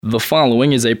The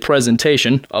following is a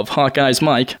presentation of Hawkeyes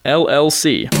Mike,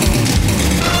 LLC. Quick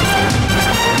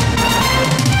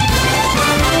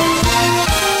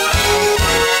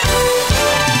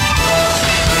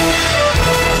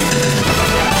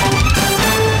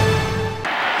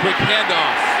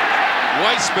handoff.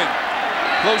 Weisman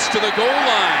close to the goal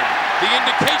line. The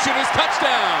indication is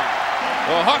touchdown.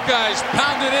 The Hawkeyes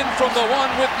pounded in from the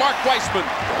one with Mark Weisman.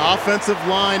 Offensive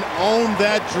line owned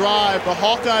that drive. The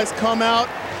Hawkeyes come out.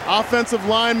 Offensive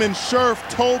linemen Scherf,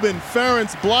 Tobin,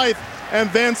 Ferentz, Blythe, and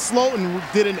Van Sloten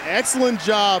did an excellent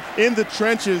job in the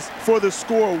trenches for the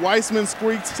score. Weisman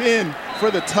squeaks in for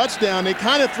the touchdown. They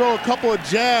kind of throw a couple of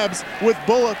jabs with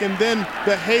Bullock and then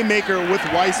the haymaker with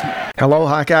Weisman. Hello,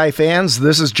 Hawkeye fans.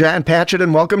 This is John Patchett,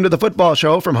 and welcome to the Football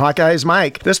Show from Hawkeyes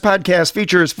Mike. This podcast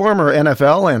features former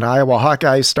NFL and Iowa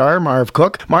Hawkeyes star Marv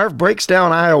Cook. Marv breaks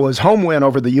down Iowa's home win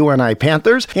over the UNI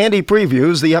Panthers, and he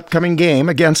previews the upcoming game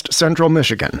against Central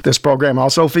Michigan. This program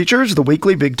also features the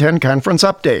weekly Big Ten Conference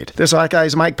update. This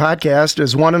Hawkeyes Mike podcast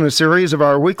is one in a series of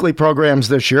our weekly programs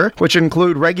this year, which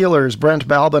include regulars Brent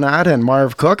Balbinot and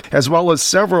Marv Cook, as well as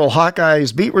several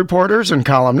Hawkeyes beat reporters and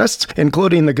columnists,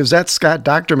 including the Gazette's Scott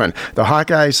Docterman, the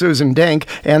Hawkeye Susan Denk,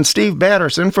 and Steve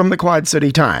Batterson from the Quad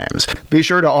City Times. Be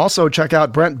sure to also check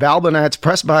out Brent Balbinot's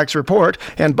Press Box Report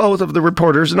and both of the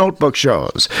Reporter's Notebook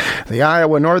shows. The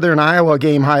Iowa-Northern Iowa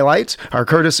game highlights are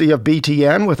courtesy of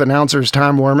BTN with announcers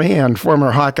Tom Wormy and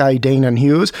former Hawkeye Danon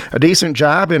Hughes. A decent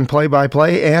job in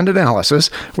play-by-play and analysis.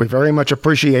 We very much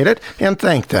appreciate it and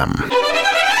thank them.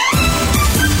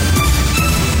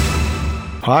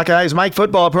 Hawkeyes Mike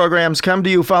football programs come to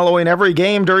you following every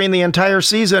game during the entire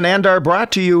season and are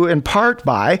brought to you in part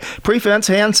by Prefense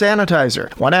Hand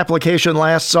Sanitizer. One application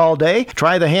lasts all day.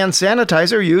 Try the hand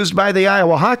sanitizer used by the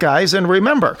Iowa Hawkeyes, and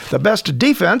remember, the best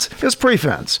defense is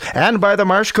Prefense. And by the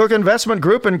Marsh Cook Investment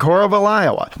Group in Coralville,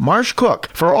 Iowa. Marsh Cook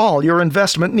for all your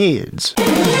investment needs.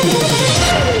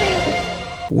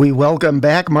 We welcome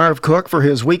back Marv Cook for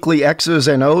his weekly X's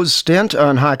and O's stint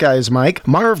on Hawkeyes Mike.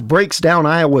 Marv breaks down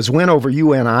Iowa's win over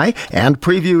UNI and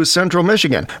previews Central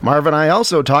Michigan. Marv and I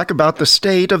also talk about the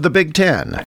state of the Big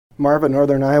Ten. Marv, a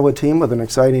Northern Iowa team with an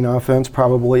exciting offense,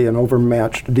 probably an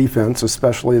overmatched defense,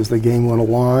 especially as the game went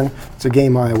along. It's a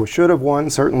game Iowa should have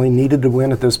won, certainly needed to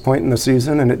win at this point in the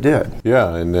season, and it did.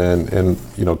 Yeah, and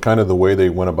you know, kind of the way they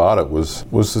went about it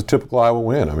was a typical Iowa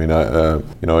win. I mean,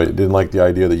 you know, it didn't like the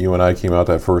idea that UNI came out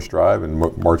that first drive and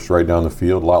marched right down the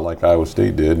field, a lot like Iowa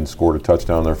State did, and scored a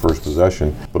touchdown on their first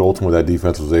possession. But ultimately, that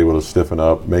defense was able to stiffen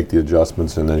up, make the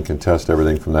adjustments, and then contest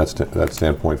everything from that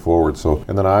standpoint forward. So,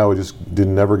 and then Iowa just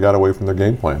never got away from their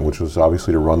game plan, which was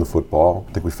obviously to run the football.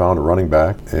 I think we found a running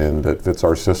back, and that fits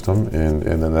our system, and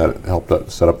then that helped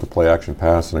set up the play-action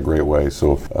pass in a great way.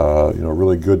 So, you know,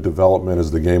 really good development as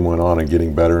the game went on and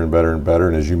getting better and better and better.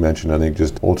 And as you mentioned, I think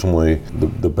just ultimately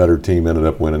the better team ended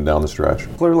up winning down the stretch.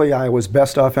 Clearly Iowa's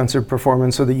best offensive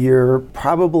performance of the year.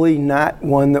 Probably not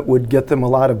one that would get them a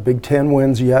lot of Big Ten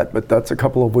wins yet, but that's a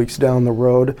couple of weeks down the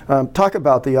road. Talk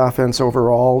about the offense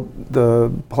overall,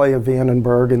 the play of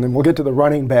Vandenberg, and then we'll get to the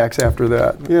running backs after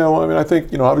that. Yeah, well, I mean, I think,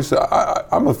 you know, obviously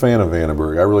I'm a fan of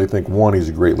Vandenberg. I really think, one, he's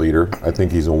a great leader. I think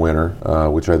he's a winner,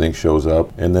 which I think shows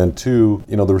up. And then two,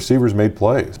 you know, the receivers made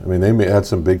plays. I mean, they had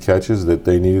some big catches that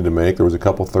they needed to make. There was a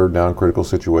couple third down critical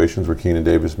situations where Keenan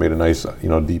Davis made a nice, you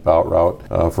know, deep out route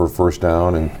for a first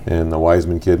down, and the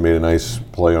Wiseman kid made a nice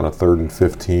play on a 3rd and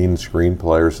 15 screen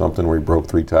play or something where he broke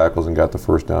 3 tackles and got the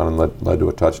first down and led to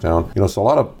a touchdown. You know, so a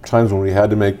lot of times when we had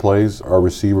to make plays, our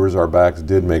receivers, our backs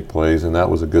did make plays, and that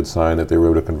was a good sign that they were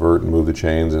able to convert and move the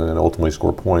chains and ultimately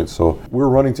score points. So we're a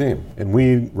running team, and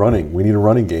we need a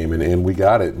running game, and we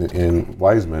got it in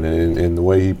Wiseman, and the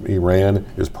way he ran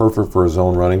is perfect for a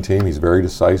zone running team. He's very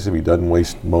decisive. He doesn't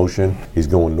waste motion. He's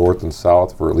going north and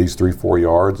south for at least 3-4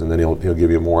 yards, and then he'll give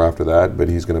you more after that, but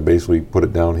he's going to basically put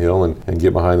it downhill and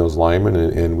get behind those linemen,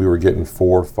 and we were getting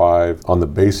 4 or 5 on the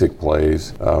basic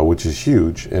plays, which is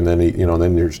huge, and then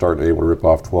then you're starting able to rip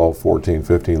off 12, 14,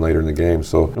 15 later in the game.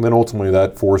 So, and then ultimately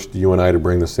that forced UNI to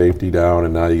bring the safety down,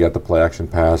 and now you got the play action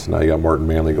pass, and now you got Martin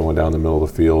Manley going down the middle of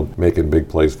the field, making big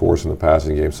plays for us in the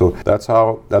passing game. So that's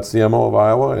the MO of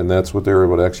Iowa, and that's what they were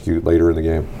able to execute later in the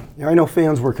game. Yeah, I know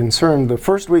fans were concerned the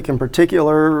first week in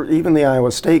particular, even the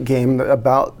Iowa State game,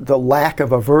 about the lack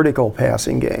of a vertical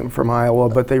passing game from Iowa,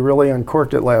 but they really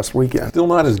uncorked it last weekend. Still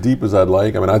not as deep as I'd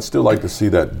like. I mean, I'd still like to see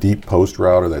that deep post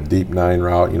route or that deep 9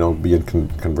 route, you know, being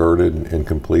converted and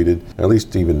completed, at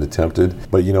least even attempted.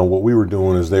 But, you know, what we were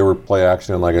doing is they were play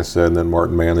action, like I said, and then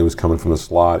Martin Manley was coming from the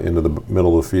slot into the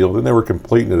middle of the field, and they were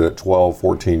completing it at 12,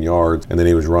 14 yards, and then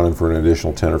he was running for an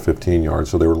additional 10 or 15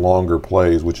 yards. So they were longer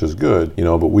plays, which is good, you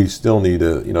know, but we we still need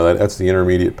to, that's the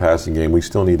intermediate passing game. We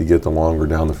still need to get the longer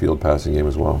down the field passing game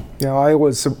as well. Yeah,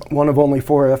 Iowa's one of only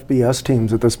 4 FBS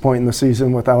teams at this point in the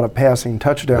season without a passing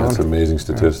touchdown. That's an amazing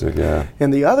statistic, yeah.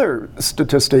 And the other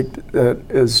statistic that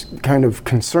is kind of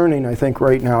concerning, I think,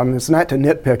 right now, and it's not to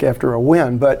nitpick after a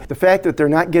win, but the fact that they're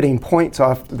not getting points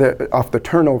off the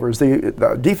turnovers.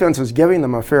 The defense is giving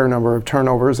them a fair number of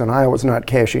turnovers, and Iowa's not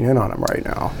cashing in on them right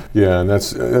now. Yeah, and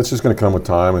that's just going to come with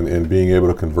time and being able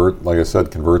to convert, like I said,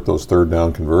 convert those third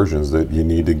down conversions that you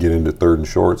need to get into third and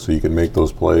short so you can make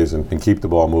those plays and keep the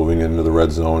ball moving into the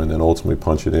red zone and then ultimately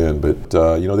punch it in. But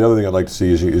the other thing I'd like to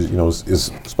see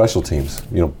is special teams.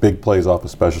 Big plays off of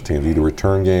special teams, either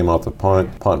return game off the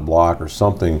punt block, or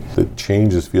something that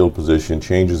changes field position,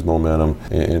 changes momentum,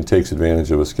 and takes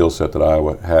advantage of a skill set that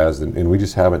Iowa has. And we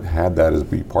just haven't had that as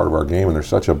be part of our game, and they're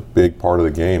such a big part of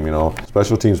the game.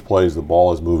 Special teams plays, the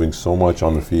ball is moving so much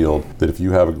on the field that if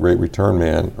you have a great return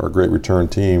man or a great return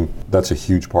team, that's a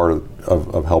huge part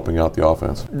of helping out the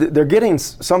offense. They're getting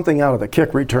something out of the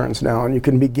kick returns now, and you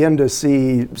can begin to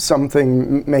see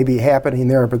something maybe happening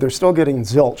there, but they're still getting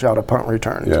zilch out of punt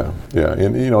returns. Yeah,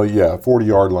 and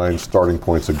 40-yard line starting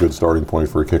point's a good starting point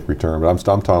for a kick return, but I'm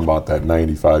talking about that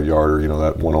 95-yarder,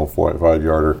 that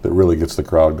 105-yarder that really gets the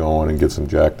crowd going and gets them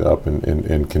jacked up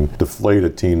and can deflate a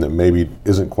team that maybe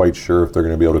isn't quite sure if they're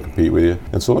going to be able to compete with you.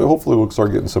 And so hopefully we'll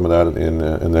start getting some of that in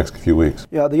the next few weeks.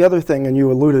 Yeah, the other thing, and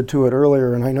you alluded to it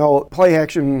earlier, and I know play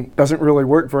action doesn't really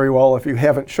work very well if you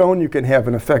haven't shown you can have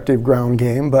an effective ground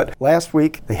game, but last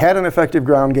week they had an effective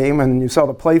ground game, and you saw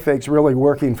the play fakes really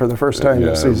working for the first time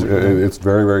this season. It's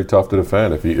very, very tough to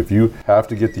defend. If you have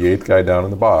to get the 8th guy down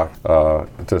in the box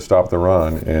to stop the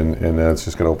run, and that's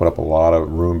just going to open up a lot of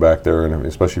room back there, and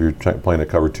especially if you're playing a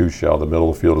cover 2 shell, the middle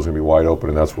of the field is going to be wide open,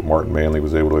 and that's what Martin Manley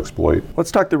was able to exploit.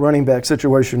 Let's talk the running back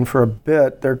situation for a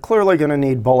bit. They're clearly going to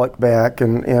need Bullock back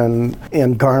and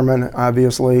Garmin,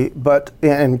 obviously,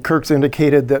 and Kirk's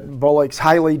indicated that Bullock's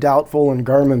highly doubtful and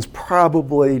Garmin's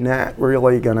probably not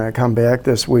really going to come back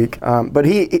this week. But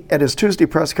he, at his Tuesday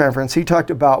press conference, he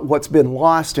talked about what's been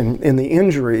lost in the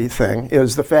injury thing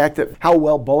is the fact that how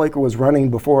well Bullock was running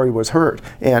before he was hurt.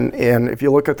 And if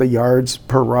you look at the yards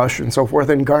per rush and so forth,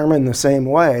 and Garmin the same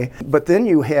way. But then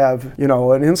you have,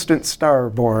 an instant star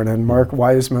born in Mark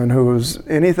Wiseman, who's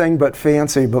anything but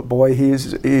fancy, but boy,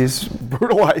 he's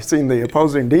brutalizing the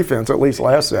opposing defense, at least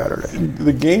last Saturday.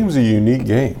 The game's a unique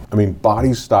game. I mean,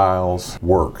 body styles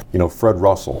work. Fred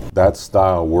Russell, that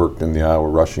style worked in the Iowa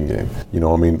rushing game.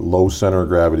 Low center of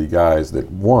gravity guys that,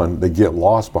 one, they get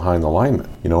lost behind the linemen,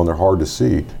 and they're hard to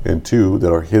see, and 2,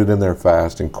 that are hit it in there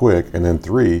fast and quick, and then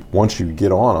 3, once you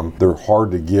get on them, they're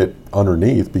hard to get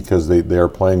underneath because they are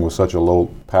playing with such a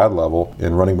low pad level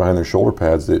and running behind their shoulder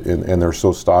pads and they're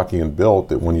so stocky and built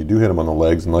that when you do hit them on the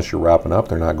legs, unless you're wrapping up,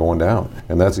 they're not going down.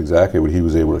 And that's exactly what he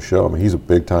was able to show. I mean, he's a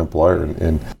big-time player,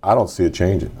 and I don't see it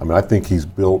changing. I mean, I think he's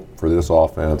built for this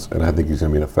offense, and I think he's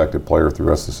going to be an effective player through the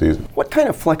rest of the season. What kind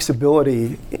of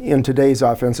flexibility in today's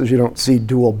offenses? You don't see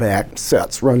dual back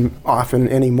sets run often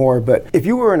anymore, but if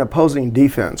you were an opposing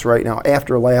defense right now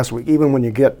after last week, even when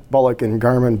you get Bullock and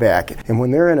Garmin back, and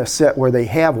when they're in a set where they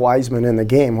have Wiseman in the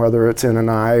game, whether it's in an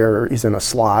eye or he's in a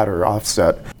slot or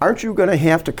offset, aren't you going to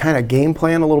have to kind of game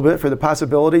plan a little bit for the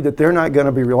possibility that they're not going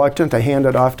to be reluctant to hand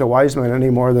it off to Wiseman any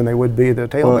more than they would be the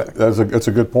tailback? Well, that's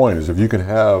a good point, is if you can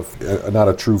have not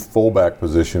a true fullback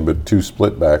position, but 2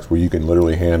 split backs where you can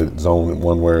literally hand it zone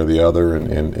one way or the other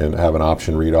and have an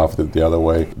option read off the other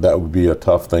way, that would be a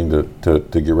tough thing to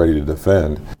get ready to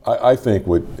defend. I think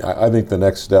the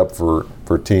next step for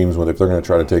teams if they're going to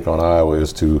try to take on Iowa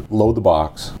is to load the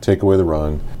box, take away the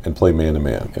run, and play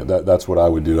man-to-man. That's what I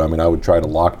would do. I mean, I would try to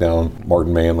lock down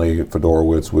Martin Manley,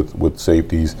 Fedorowicz with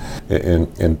safeties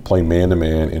and play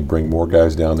man-to-man and bring more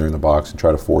guys down there in the box and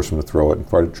try to force them to throw it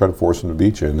and try to force them to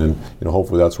beat you. And then,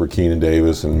 hopefully that's where Keenan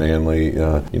Davis and Manley,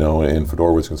 and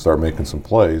Fedorowicz can start making some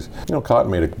plays.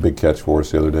 Cotton made a big catch for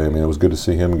us the other day. I mean, it was good to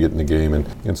see him get in the game.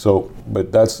 And so,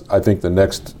 but that's, I think, the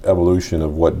next evolution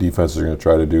of what defenses are going to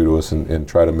try to do to us and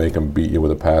try to make them beat you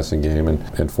with a passing game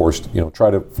and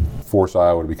try to force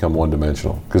Iowa to become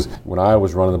one-dimensional. Because when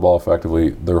Iowa's running the ball effectively,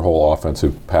 their whole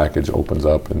offensive package opens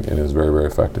up and is very, very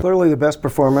effective. Clearly the best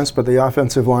performance, but the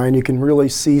offensive line, you can really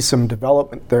see some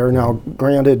development there. Now,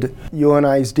 granted,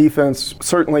 UNI's defense,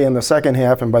 certainly in the second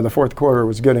half and by the fourth quarter,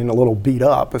 was getting a little beat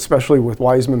up, especially with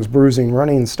Wiseman's bruising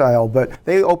running style. But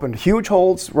they opened huge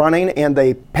holes running, and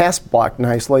they pass blocked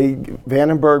nicely.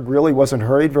 Vandenberg really wasn't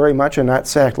hurried very much and not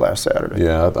sacked last Saturday.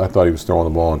 Yeah, I thought he was throwing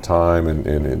the ball in time,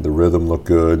 and the rhythm looked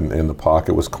good, and the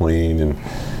pocket was clean, and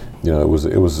it was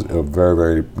a very,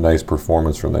 very nice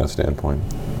performance from that standpoint.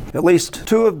 At least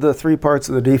two of the three parts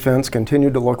of the defense continue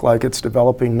to look like it's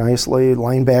developing nicely.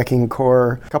 Linebacking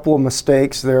core, a couple of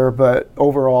mistakes there, but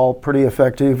overall pretty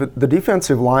effective. The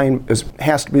defensive line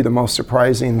has to be the most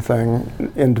surprising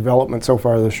thing in development so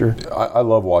far this year. I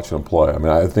love watching them play. I mean,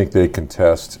 I think they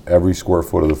contest every square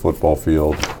foot of the football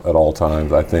field at all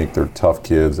times. I think they're tough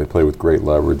kids. They play with great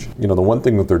leverage. The one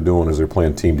thing that they're doing is they're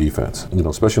playing team defense.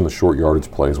 Especially in the short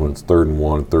yardage plays when it's 3rd and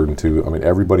 1, 3rd and 2. I mean,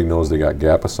 everybody knows they got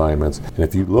gap assignments. And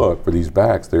if you look for these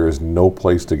backs, there is no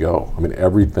place to go. I mean,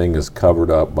 everything is covered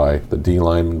up by the D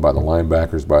linemen, by the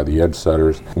linebackers, by the edge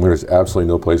setters. And there's absolutely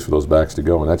no place for those backs to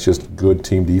go, and that's just good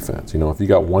team defense. If you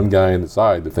got one guy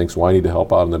inside that thinks, well, I need to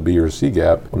help out in the B or C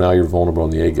gap, well, now you're vulnerable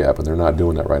in the A gap, and they're not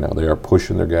doing that right now. They are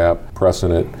pushing their gap,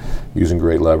 pressing it, using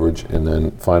great leverage, and then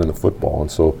finding the football.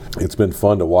 And so it's been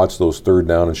fun to watch those 3rd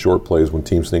down and short plays when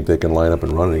teams think they can line up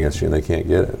and run it against you, and they can't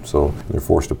get it. So they're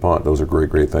forced to punt. Those are great,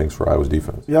 great things for Iowa's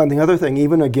defense. Yeah, and the other thing,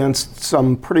 even against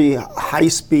some pretty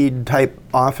high-speed type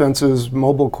offenses,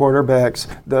 mobile quarterbacks,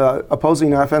 the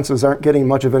opposing offenses aren't getting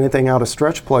much of anything out of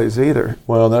stretch plays either.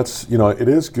 Well, that's, it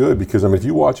is good because, if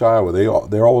you watch Iowa,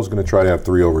 they're always going to try to have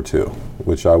 3 over 2,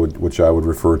 which I would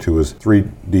refer to as 3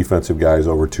 defensive guys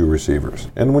over 2 receivers.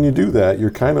 And when you do that,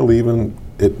 you're kind of leaving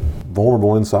it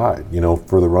vulnerable inside,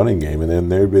 for the running game. And then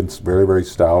they've been very, very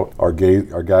stout. Our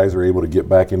guys are able to get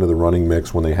back into the running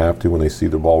mix when they have to, when they see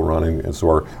the ball running. And so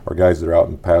our guys that are out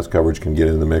in pass coverage can get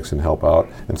in the mix and help out.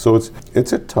 And so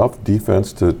it's a tough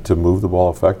defense to move the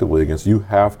ball effectively against. You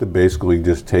have to basically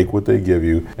just take what they give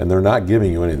you, and they're not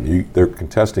giving you anything. They're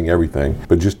contesting everything,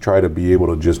 but just try to be able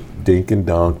to just dink and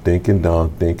dunk, dink and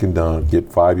dunk, dink and dunk,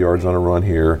 get 5 yards on a run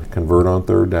here, convert on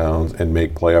 3rd downs, and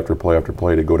make play after play after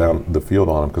play to go down the field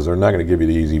on them, because they're not going to give you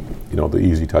the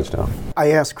easy touchdown. I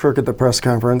asked Kirk at the press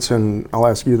conference, and I'll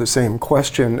ask you the same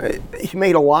question. He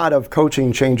made a lot of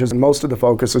coaching changes, and most of the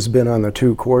focus has been on the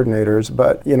 2 coordinators,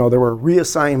 but there were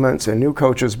reassignments and new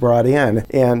coaches brought in.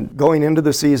 And going into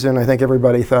the season, I think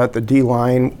everybody thought the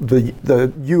D-line,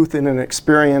 the youth and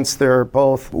inexperience there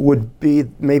both would be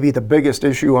maybe the biggest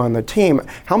issue on the team.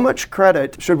 How much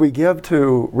credit should we give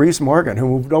to Reese Morgan, who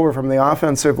moved over from the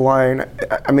offensive line?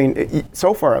 I mean,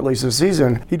 so far at least this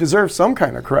season, he deserves some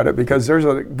kind of credit because there's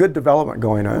a good development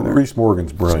going on there. Reese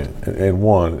Morgan's brilliant,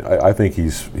 and I think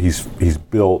he's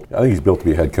built to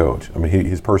be a head coach. I mean,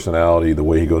 his personality, the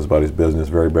way he goes about his business,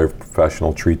 very, very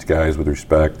professional, treats guys with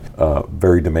respect,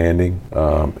 very demanding,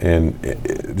 and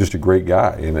just a great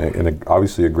guy, and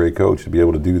obviously a great coach. To be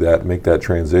able to do that, make that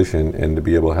transition, and to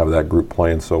be able to have that group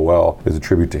playing so well is a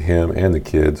tribute to him and the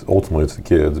kids. Ultimately, it's the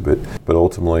kids, but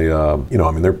ultimately,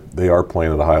 they are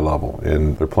playing at a high level,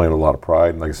 and they're playing with a lot of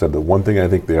pride. And like I said, the one thing I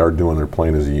think they are doing, they're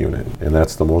playing as a unit, and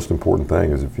that's the most important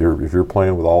thing. Is if you're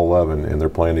playing with all 11 and they're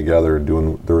playing together and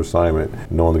doing their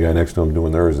assignment, knowing the guy next to them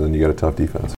doing theirs, then you got a tough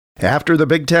defense. After the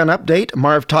Big Ten update,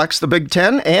 Marv talks the Big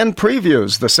Ten and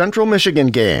previews the Central Michigan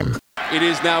game. It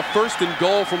is now 1st and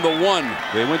goal from the 1.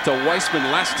 They went to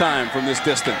Weisman last time from this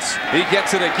distance. He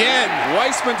gets it again.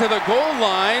 Weisman to the goal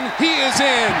line. He is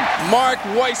in. Mark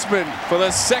Weisman for the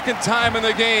 2nd time in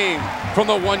the game from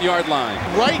the 1-yard line.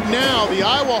 Right now, the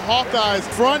Iowa Hawkeyes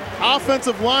front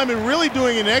offensive lineman really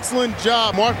doing an excellent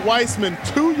job. Mark Weisman,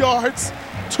 2 yards,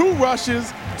 2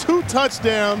 rushes, 2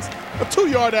 touchdowns. A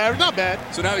 2-yard average, not bad.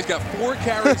 So now he's got 4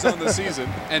 carries on the season,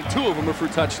 and 2 of them are for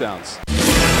touchdowns.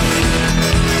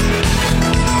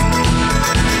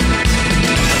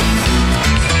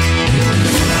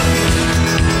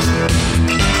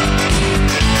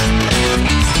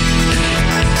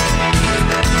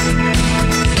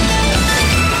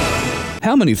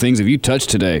 How many things have you touched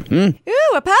today? Ooh,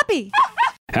 a puppy.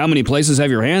 How many places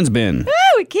have your hands been?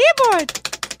 Ooh, a keyboard.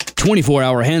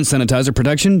 24-hour hand sanitizer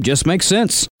protection just makes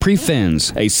sense.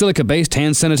 Prefens, a silica-based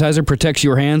hand sanitizer, protects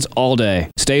your hands all day.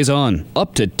 Stays on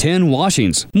up to 10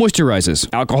 washings. Moisturizes,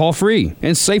 alcohol-free,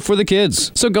 and safe for the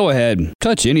kids. So go ahead,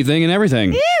 touch anything and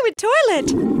everything. Ew, a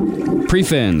toilet.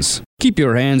 Prefens, keep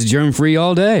your hands germ-free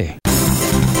all day.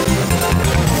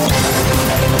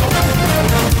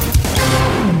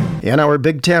 In our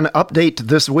Big Ten update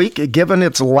this week, given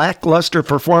its lackluster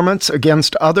performance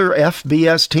against other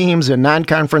FBS teams in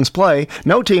non-conference play,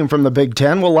 no team from the Big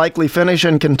Ten will likely finish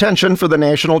in contention for the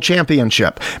national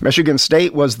championship. Michigan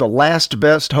State was the last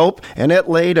best hope, and it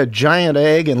laid a giant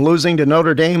egg in losing to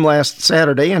Notre Dame last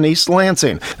Saturday in East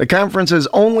Lansing. The conference is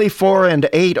only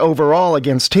 4-8 overall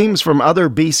against teams from other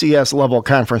BCS-level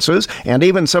conferences, and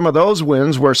even some of those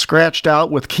wins were scratched out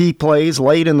with key plays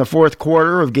late in the fourth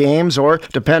quarter of games or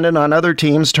dependent dependent on other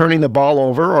teams turning the ball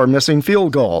over or missing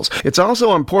field goals. It's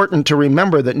also important to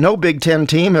remember that no Big Ten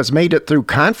team has made it through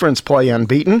conference play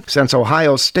unbeaten since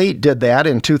Ohio State did that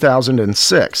in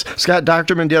 2006. Scott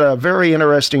Docterman did a very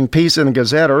interesting piece in the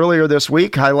Gazette earlier this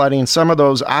week highlighting some of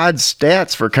those odd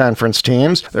stats for conference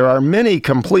teams. There are many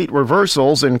complete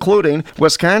reversals, including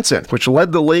Wisconsin, which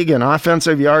led the league in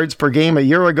offensive yards per game a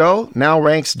year ago, now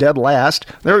ranks dead last.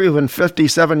 They're even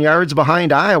 57 yards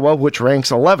behind Iowa, which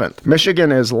ranks 11th.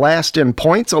 Michigan is last in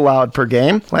points allowed per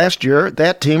game. Last year,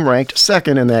 that team ranked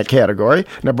second in that category.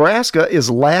 Nebraska is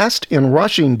last in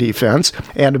rushing defense,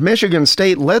 and Michigan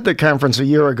State led the conference a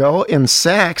year ago in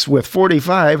sacks with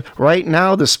 45. Right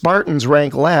now, the Spartans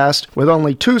rank last with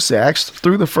only 2 sacks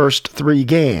through the first 3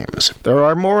 games. There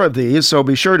are more of these, so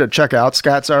be sure to check out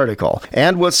Scott's article.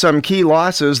 And with some key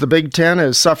losses, the Big Ten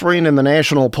is suffering in the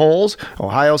national polls.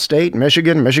 Ohio State,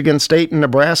 Michigan, Michigan State, and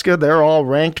Nebraska, they're all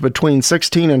ranked between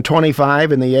 16 and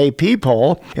 25 in the AP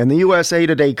poll. In the USA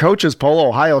Today coaches poll,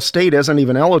 Ohio State isn't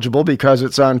even eligible because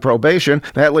it's on probation.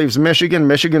 That leaves Michigan,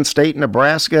 Michigan State,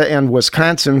 Nebraska, and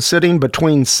Wisconsin sitting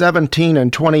between 17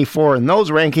 and 24 in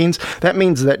those rankings. That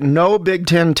means that no Big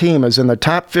Ten team is in the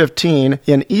top 15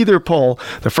 in either poll,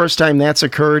 the first time that's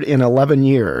occurred in 11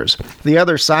 years. The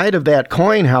other side of that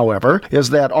coin, however, is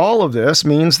that all of this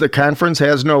means the conference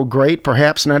has no great,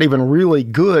 perhaps not even really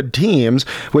good teams,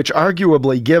 which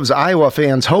arguably gives Iowa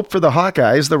fans hope for the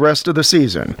Hawkeyes the rest of the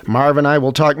season. Marv and I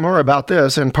will talk more about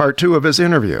this in part 2 of his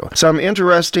interview. Some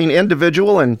interesting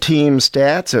individual and team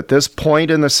stats at this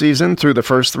point in the season through the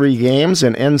first 3 games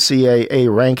in NCAA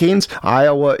rankings.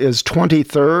 Iowa is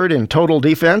 23rd in total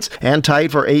defense and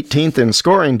tied for 18th in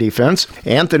scoring defense.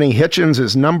 Anthony Hitchens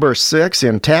is number 6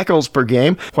 in tackles per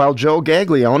game, while Joe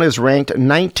Gaglione is ranked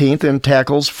 19th in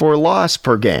tackles for loss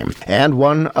per game. And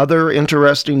one other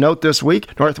interesting note this week,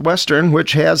 Northwestern,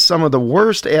 which has some of the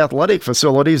worst athletic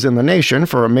facilities in the nation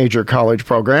for a major college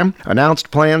program,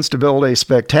 announced plans to build a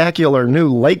spectacular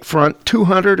new lakefront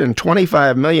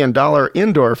 $225 million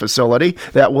indoor facility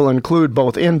that will include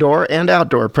both indoor and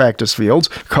outdoor practice fields,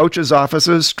 coaches'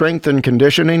 offices, strength and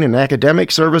conditioning, and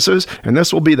academic services, and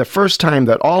this will be the first time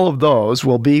that all of those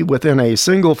will be within a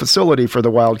single facility for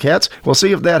the Wildcats. We'll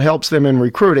see if that helps them in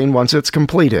recruiting once it's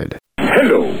completed.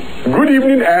 Hello, good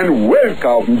evening, and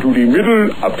welcome to the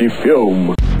middle of the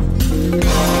film.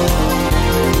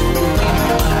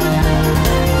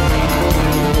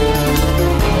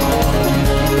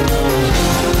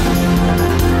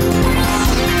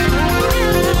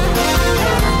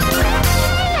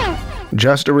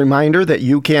 Just a reminder that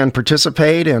you can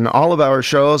participate in all of our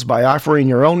shows by offering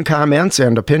your own comments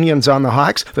and opinions on the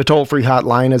Hawks. The toll-free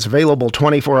hotline is available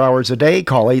 24 hours a day.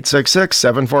 Call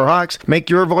 866-74-HAWKS.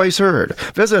 Make your voice heard.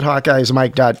 Visit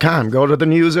HawkeyesMike.com. Go to the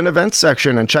news and events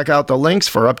section and check out the links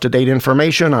for up-to-date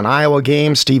information on Iowa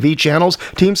games, TV channels,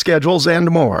 team schedules, and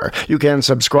more. You can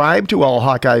subscribe to all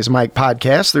Hawkeyes Mike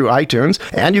podcasts through iTunes,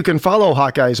 and you can follow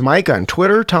Hawkeyes Mike on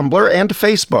Twitter, Tumblr, and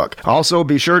Facebook. Also,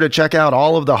 be sure to check out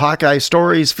all of the Hawkeye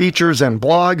stories, features, and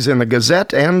blogs in the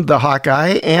Gazette and the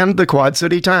Hawkeye and the Quad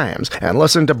City Times. And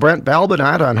listen to Brent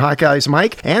Balbinot on Hawkeyes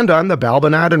Mike and on the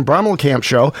Balbinot and Brommelkamp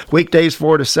Show, weekdays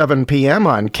 4 to 7 p.m.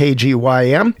 on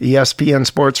KGYM, ESPN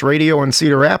Sports Radio in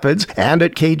Cedar Rapids, and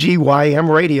at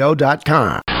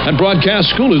KGYMradio.com. That broadcast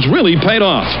school has really paid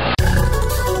off.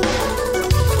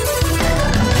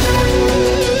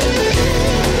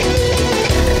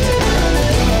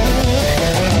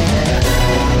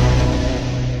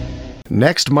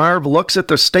 Next, Marv looks at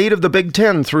the state of the Big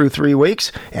Ten through 3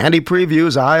 weeks, and he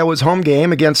previews Iowa's home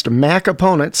game against MAC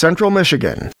opponent Central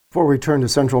Michigan. Before we turn to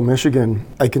Central Michigan,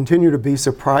 I continue to be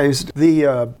surprised.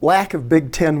 The lack of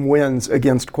Big Ten wins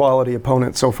against quality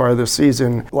opponents so far this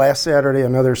season. Last Saturday,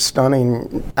 another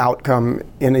stunning outcome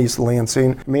in East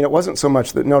Lansing. I mean, it wasn't so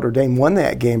much that Notre Dame won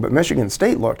that game, but Michigan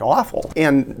State looked awful.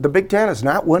 And the Big Ten is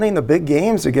not winning the big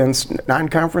games against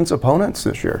non-conference opponents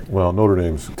this year. Well, Notre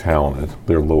Dame's talented.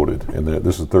 They're loaded. And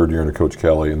this is the 3rd year under Coach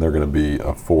Kelly, and they're going to be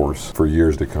a force for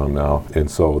years to come now. And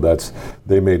so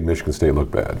they made Michigan State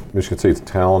look bad. Michigan State's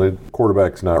talented.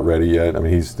 Quarterback's not ready yet. I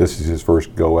mean, this is his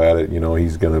first go at it. You know,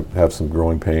 he's going to have some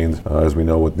growing pains, as we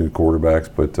know with new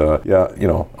quarterbacks. But yeah, you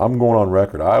know, I'm going on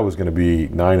record. I was going to be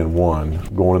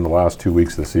 9-1 going in the last 2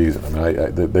 weeks of the season. I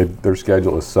mean, their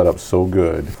schedule is set up so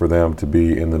good for them to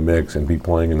be in the mix and be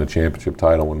playing in the championship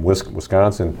title. When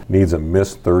Wisconsin needs a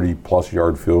missed 30-plus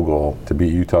yard field goal to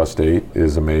beat Utah State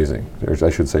is amazing. I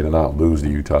should say to not lose to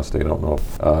Utah State. I don't know.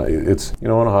 It's, you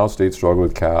know, Ohio State struggled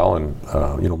with Cal, and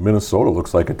you know, Minnesota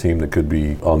looks like a team that could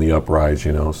be on the uprise,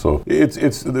 So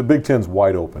it's the Big Ten's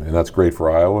wide open, and that's great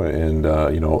for Iowa. And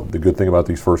the good thing about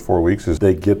these first 4 weeks is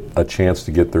they get a chance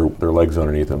to get their legs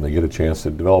underneath them. They get a chance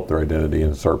to develop their identity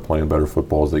and start playing better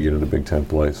football as they get into Big Ten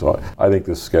play. So I think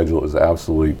this schedule is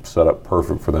absolutely set up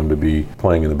perfect for them to be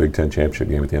playing in the Big Ten championship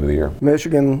game at the end of the year.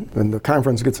 Michigan and the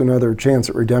conference gets another chance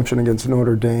at redemption against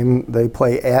Notre Dame. They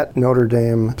play at Notre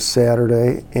Dame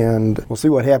Saturday, and we'll see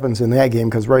what happens in that game,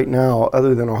 because right now,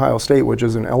 other than Ohio State, which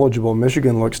is ineligible,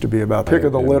 Michigan looks to be about pick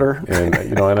of the litter. And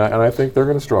I think they're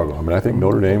going to struggle. I mean, I think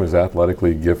Notre Dame is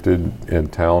athletically gifted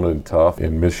and talented and tough.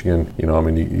 In Michigan,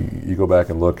 you go back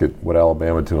and look at what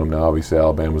Alabama to them now. Obviously,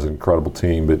 Alabama's an incredible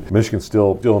team, but Michigan's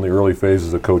still in the early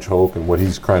phases of Coach Hoke and what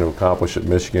he's trying to accomplish at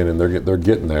Michigan, and they're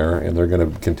getting there, and they're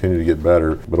going to continue to get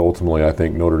better. But ultimately, I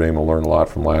think Notre Dame will learn a lot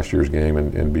from last year's game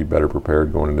and be better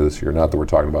prepared going into this year. Not that we're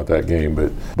talking about that game,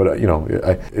 but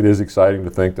it is exciting to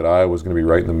think that Iowa's going to be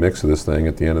right in the mix of this thing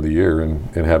at the end of the year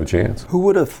and have a chance. Who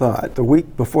would have thought the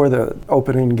week before the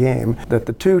opening game that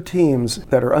the two teams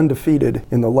that are undefeated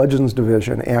in the Legends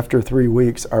Division after 3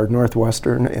 weeks are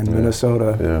Northwestern and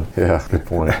Minnesota? Yeah, good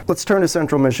point. Let's turn to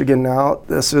Central Michigan now.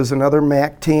 This is another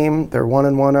MAC team. They're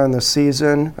 1-1 on the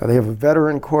season. They have a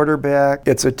veteran quarterback.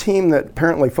 It's a team that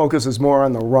apparently focuses more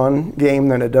on the run game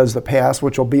than it does the pass,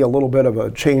 which will be a little bit of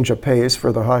a change of pace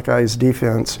for the Hawkeyes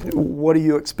defense. What do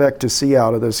you expect to see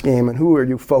out of this game, and who are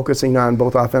you focusing on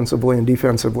both offensively and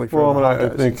defensively for the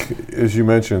Hawkeyes? I think, as you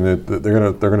mentioned, that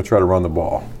they're going to try to run the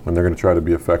ball, and they're going to try to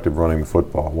be effective running the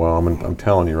football. Well, I'm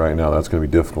telling you right now, that's going to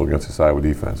be difficult against this Iowa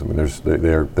defense. I mean,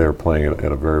 they're playing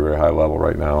at a very, very high level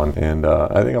right now, and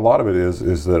I think a lot of it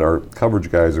is that our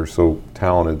coverage guys are so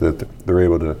talented that they're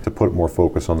able to put more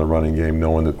focus on the running game,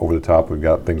 knowing that over the top we've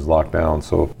got things locked down.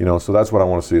 So that's what I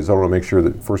want to see. Is I want to make sure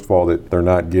that, first of all, that they're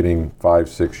not getting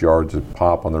 5-6 yards of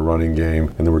pop on the running game,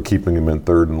 and then we're keeping them in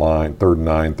 3rd and 9,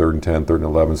 3rd and 10, 3rd and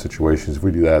 11 situations. If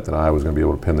we do that, then Iowa's going to be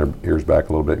able to pin their ears back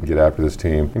a little bit and get after this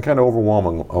team and kind of overwhelm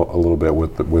them a little bit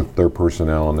with their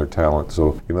personnel and their talent.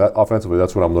 So that offensively,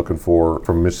 that's what I'm looking for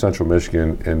from Central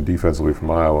Michigan, and defensively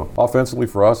from Iowa. Offensively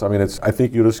for us, I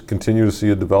think you just continue to see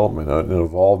a development, an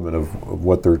evolvement of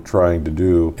what they're trying to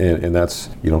do, and that's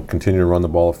continue to run the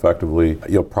ball effectively.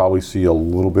 You'll probably see a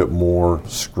little bit more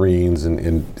screens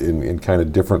and kind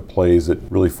of different plays that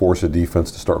really force a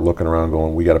defense to start looking around,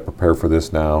 going, we got to prepare for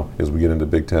this now as we get into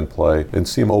Big Ten play, and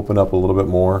see them open up a little bit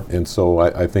more. And so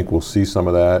I think we'll see some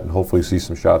of that, and hopefully see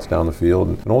some shots down the field,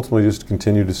 and ultimately just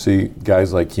continue to see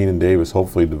guys like Keenan Davis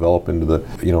hopefully develop into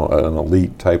an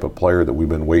elite type of player that we've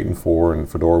been waiting for, and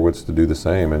Fedorowicz to do the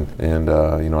same. And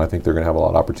I think they're going to have a lot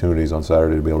of opportunities on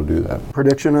Saturday to be able to do that.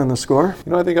 Prediction on the score?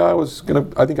 I think Iowa's going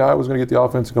to get the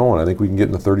offense going. I think we can get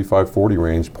in the 35-40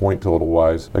 range point total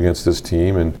wise against this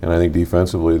team, and I think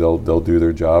defensively they'll do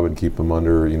their job and keep them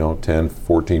under 10,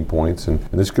 14 points. And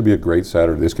this could be a great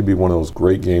Saturday. This could be one of those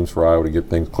great games for Iowa to get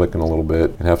things clicking a little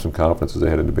bit and have some confidence as they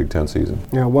head into Big Ten season.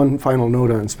 Yeah, one final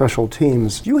note on special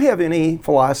teams. Do you have any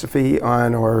philosophy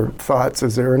on, or thoughts,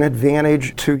 is there an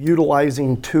advantage to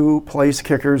utilizing 2 place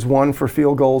kickers, one for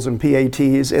field goals and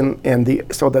PATs,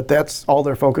 so that's all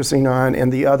they're focusing on,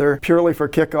 and the other purely for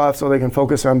kickoff so they can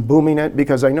focus on booming it?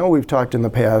 Because I know we've talked in the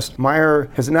past, Meyer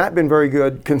has not been very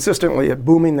good consistently at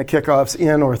booming the kickoffs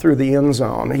in or through the end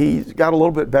zone. He got a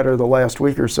little bit better the last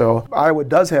week or so. Iowa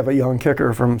does have a young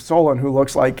kicker from Solon who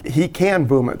looks like he can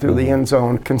boom it through the end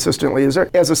zone consistently.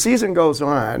 As the season goes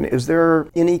on, is there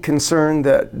any concern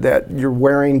that you're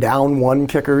wearing down one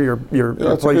kicker, your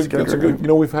place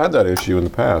kicker? We've had that issue in the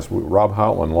past. Rob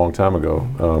Houtland, a long time ago,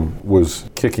 was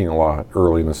kicking a lot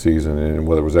early in the season, and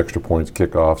whether it was extra points,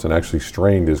 kickoffs, and actually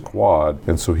strained his quad,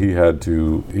 and so he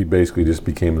basically just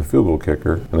became the field goal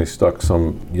kicker, and they stuck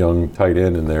some young tight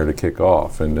end in there to kick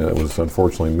off, and it was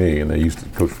unfortunately me, and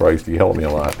Coach Fry used to yell at me a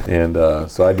lot, and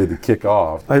so I did the kick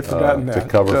off to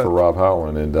cover for Rob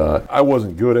Houtland, and I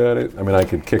wasn't good at it. I mean, I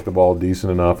could kick the ball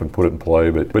decent enough and put it in play,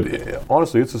 but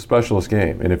honestly, it's a specialist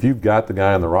game, and if you've got the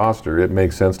guy on the roster, it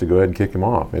makes sense to go ahead and kick him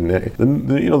off. And the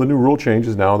new rule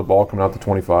changes now. The ball coming out to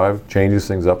 25 changes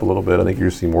things up a little bit. I think you're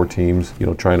going to see more teams,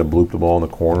 trying to bloop the ball in the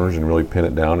corners and really pin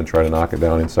it down and try to knock it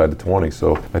down inside the 20.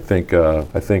 So I think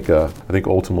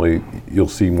ultimately you'll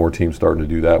see more teams starting to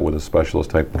do that with a specialist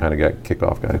type kind of guy,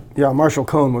 kickoff guy. Yeah, Marshall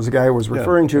Cohn was the guy I was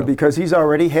referring to because he's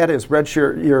already had his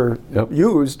redshirt year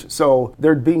used, so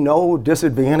there'd be no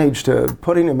disadvantage to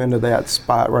putting him into that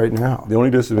spot right now. The only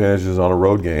disadvantage is on a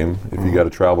road game if you got a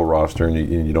travel roster and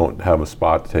you don't have a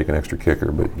spot to take an extra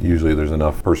kicker, but usually there's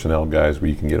enough personnel guys where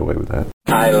you can get away with that.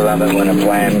 I love it when a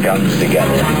plan comes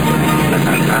together.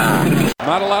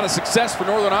 Not a lot of success for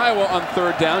Northern Iowa on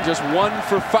third down, just 1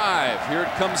 for 5. Here it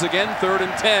comes again, 3rd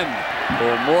and 10.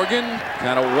 Cole Morgan,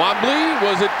 kind of wobbly.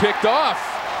 Was it picked off?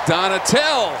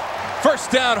 Donatel.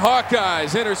 First down,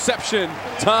 Hawkeyes. Interception,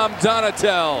 Tom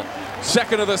Donatel.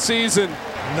 2nd of the season.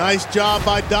 Nice job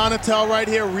by Donatel right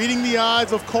here, reading the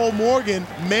eyes of Cole Morgan.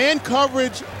 Man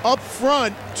coverage up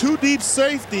front, 2 deep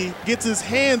safety, gets his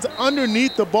hands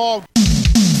underneath the ball.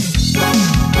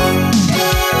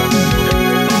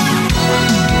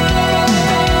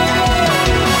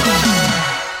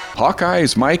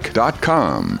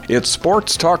 HawkeyesMike.com. It's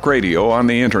sports talk radio on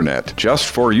the internet, just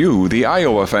for you, the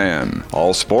Iowa fan.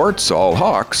 All sports, all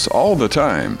Hawks, all the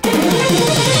time.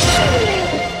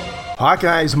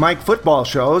 Hawkeyes Mike football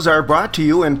shows are brought to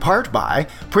you in part by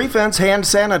Prefense Hand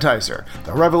Sanitizer,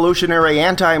 the revolutionary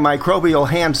antimicrobial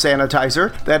hand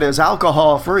sanitizer that is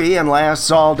alcohol-free and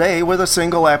lasts all day with a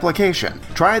single application.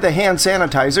 Try the hand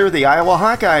sanitizer the Iowa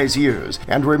Hawkeyes use.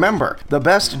 And remember, the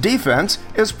best defense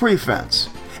is Prefense.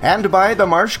 And by the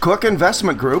Marsh Cook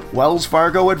Investment Group, Wells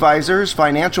Fargo Advisors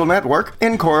Financial Network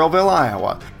in Coralville,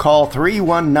 Iowa. Call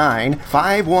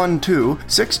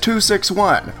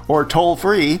 319-512-6261 or toll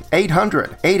free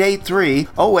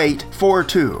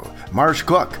 800-883-0842. Marsh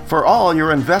Cook, for all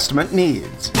your investment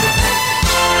needs.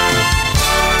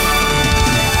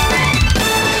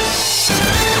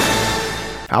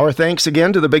 Our thanks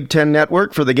again to the Big Ten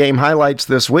Network for the game highlights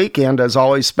this week, and as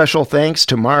always, special thanks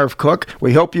to Marv Cook.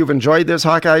 We hope you've enjoyed this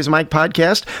Hawkeyes Mike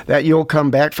podcast, that you'll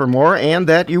come back for more, and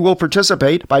that you will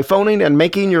participate by phoning and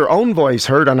making your own voice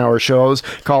heard on our shows.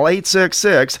 Call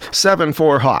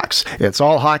 866-74-HAWKS. It's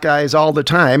all Hawkeyes all the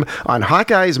time on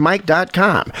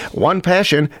HawkeyesMike.com. One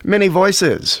passion, many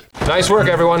voices. Nice work,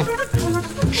 everyone.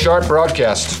 Sharp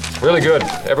broadcast. Really good.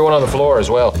 Everyone on the floor as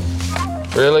well.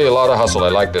 Really a lot of hustle. I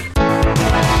liked it.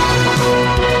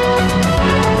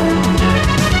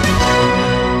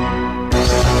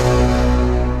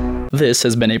 This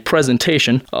has been a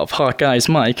presentation of Hawkeyes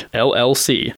Mike, LLC.